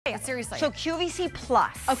yeah. Seriously. So QVC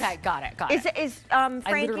Plus. Okay, got it, got it. Frankie,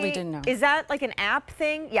 I literally didn't know. Is that like an app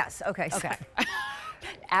thing? Yes, okay. Okay.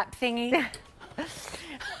 App thingy.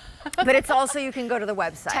 But it's also, you can go to the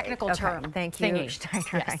website. Technical term. Thank you.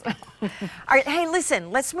 Thingy. Yes. All right, hey,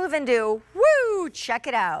 listen, let's move into, check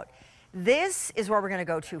it out. This is where we're gonna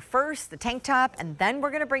go to first, the tank top, and then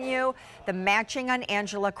we're gonna bring you the matching on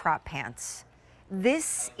Angela crop pants.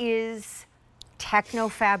 This is techno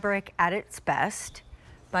fabric at its best,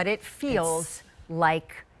 but it feels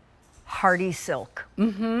like hardy silk.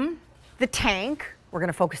 The tank, we're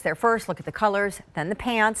gonna focus there first, look at the colors, then the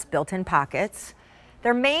pants, built-in pockets.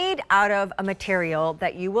 They're made out of a material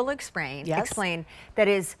that you will explain, that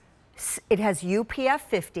is, it has UPF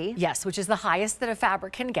 50. Yes, which is the highest that a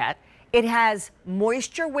fabric can get. It has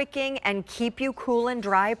moisture wicking and keep you cool and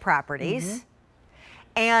dry properties.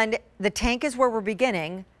 And the tank is where we're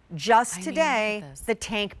beginning. Just today, the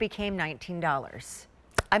tank became $19.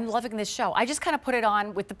 I'm loving this show. I just kind of put it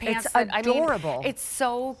on with the pants. It's adorable. I mean, it's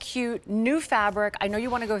so cute. New fabric. I know you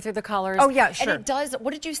want to go through the colors. Oh yeah, sure. And it does.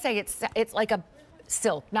 What did you say? It's like a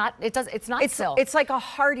silk. It's not silk. It's like a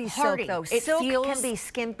hardy silk though. Silk feels, can be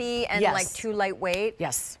skimpy and like too lightweight.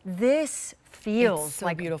 Yes. This feels so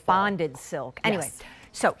like beautiful. bonded silk. Anyway,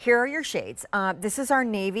 so here are your shades. This is our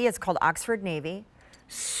navy. It's called Oxford Navy.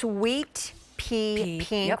 Sweet pea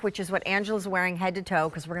pink, which is what Angela's wearing head to toe,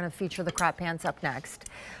 because we're going to feature the crop pants up next.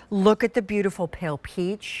 Look at the beautiful pale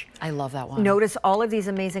peach. I love that one. Notice all of these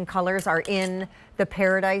amazing colors are in the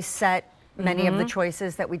Paradise set, many of the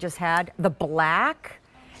choices that we just had. The black,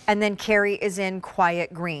 and then Carrie is in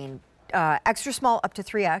quiet green. Extra small up to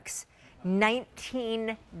 3X.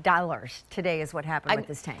 $19 today is what happened with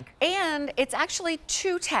this tank. And it's actually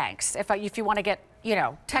 2 tanks, if you want to get, you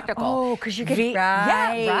know, technical. Oh, because you get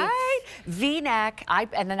Yeah, right. V-neck,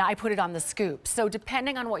 and then I put it on the scoop. So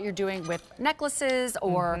depending on what you're doing with necklaces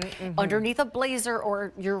or underneath a blazer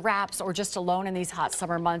or your wraps or just alone in these hot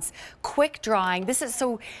summer months, quick drying.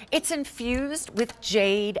 It's infused with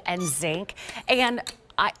jade and zinc. And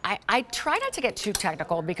I try not to get too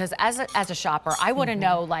technical because as a shopper, I want to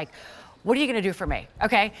know, like, what are you gonna do for me,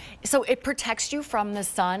 okay? So it protects you from the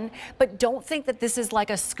sun, but don't think that this is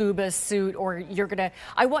like a scuba suit or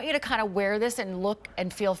I want you to kind of wear this and look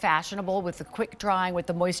and feel fashionable with the quick drying, with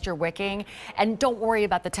the moisture wicking, and don't worry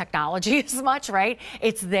about the technology as much, right?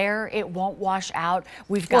 It's there, it won't wash out.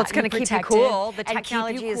 It's gonna keep you cool. The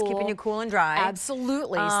technology is keeping you cool and dry.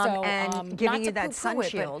 Absolutely, and giving you that sun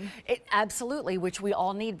shield. Absolutely, which we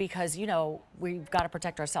all need because, you know, we've gotta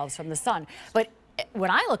protect ourselves from the sun. But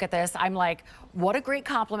when I look at this, I'm like, what a great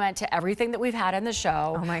compliment to everything that we've had in the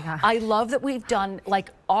show. Oh my God. I love that we've done,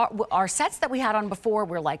 like, our sets that we had on before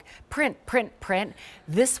were like print, print, print.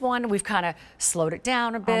 This one, we've kind of slowed it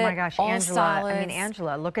down a bit. Oh my gosh, Angela. Solids. I mean,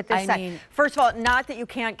 Angela, look at this set. First of all, not that you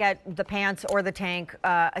can't get the pants or the tank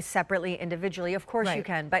separately, individually. Of course you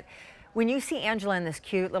can. But when you see Angela in this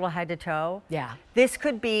cute little head to toe, this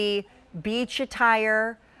could be beach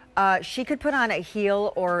attire. She could put on a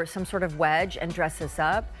heel or some sort of wedge and dress this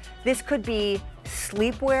up. This could be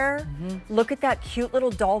sleepwear. Look at that cute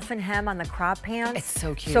little dolphin hem on the crop pants. It's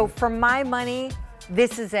so cute. So for my money,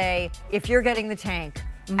 this is if you're getting the tank,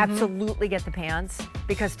 absolutely get the pants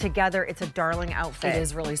because together it's a darling outfit. It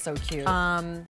is really so cute.